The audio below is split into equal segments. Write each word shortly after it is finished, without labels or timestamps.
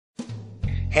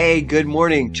Hey, good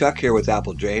morning. Chuck here with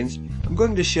Apple Drains. I'm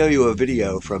going to show you a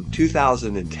video from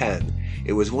 2010.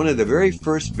 It was one of the very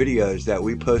first videos that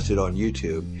we posted on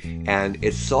YouTube, and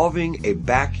it's solving a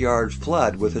backyard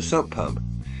flood with a sump pump.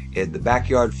 The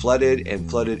backyard flooded and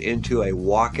flooded into a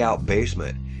walkout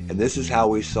basement, and this is how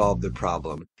we solved the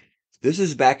problem. This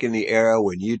is back in the era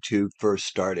when YouTube first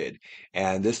started,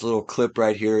 and this little clip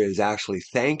right here is actually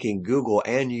thanking Google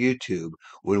and YouTube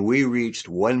when we reached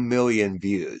 1 million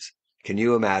views. Can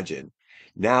you imagine?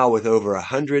 Now with over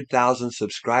 100,000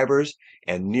 subscribers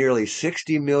and nearly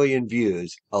 60 million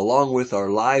views, along with our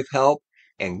live help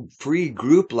and free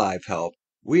group live help,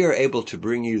 we are able to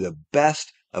bring you the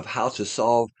best of how to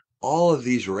solve all of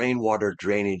these rainwater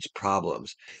drainage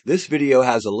problems. This video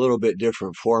has a little bit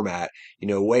different format.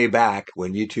 Way back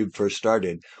when YouTube first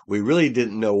started, we really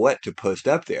didn't know what to post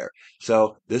up there.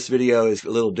 So this video is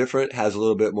a little different, has a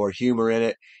little bit more humor in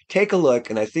it. Take a look,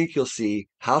 and I think you'll see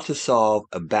how to solve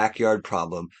a backyard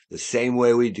problem the same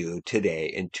way we do today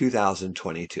in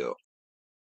 2022.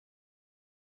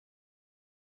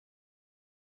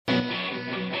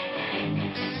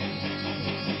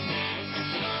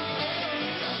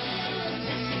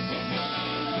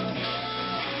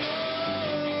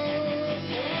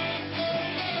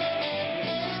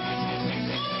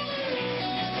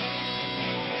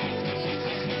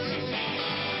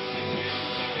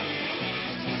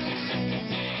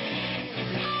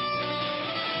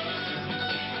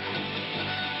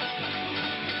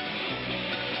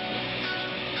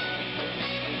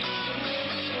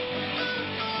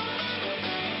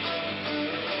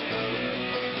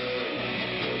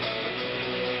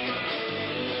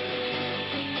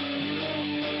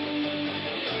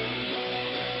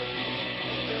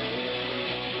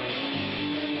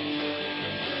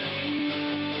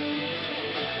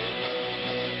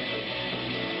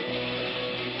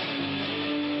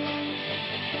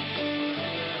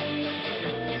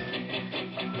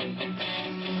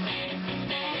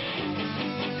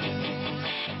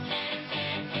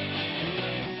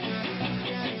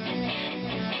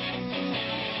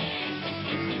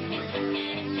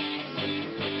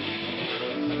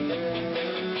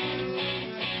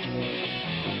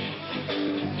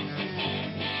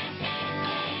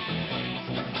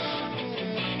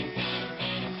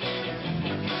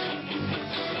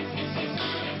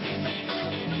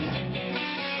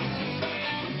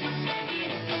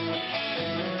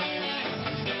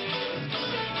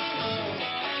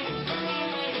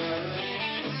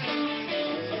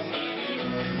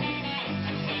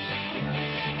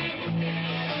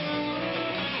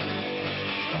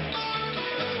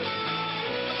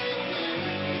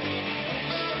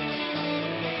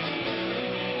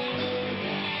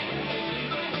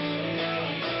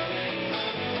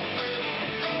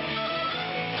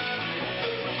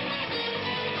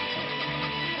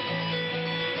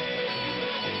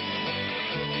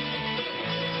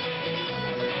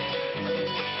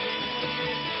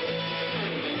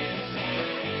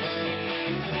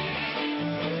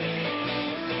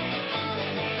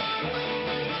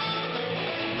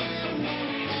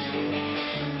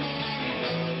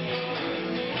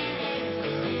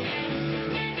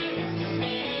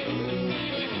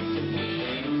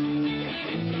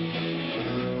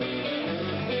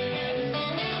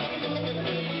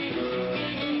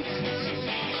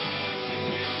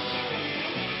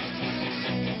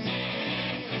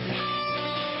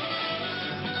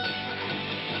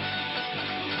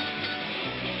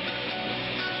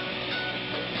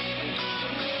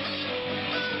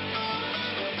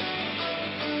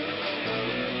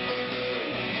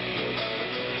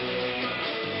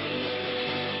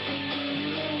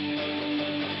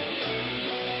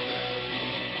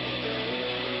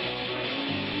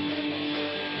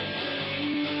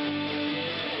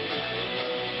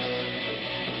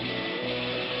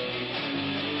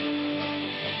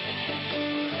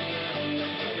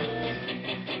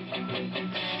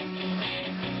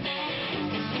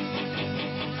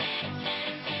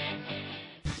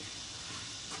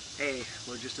 Hey,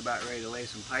 we're just about ready to lay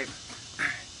some pipe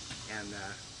and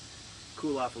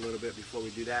cool off a little bit. Before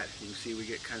we do that, you can see we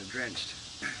get kind of drenched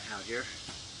out here,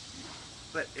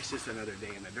 but it's just another day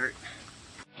in the dirt.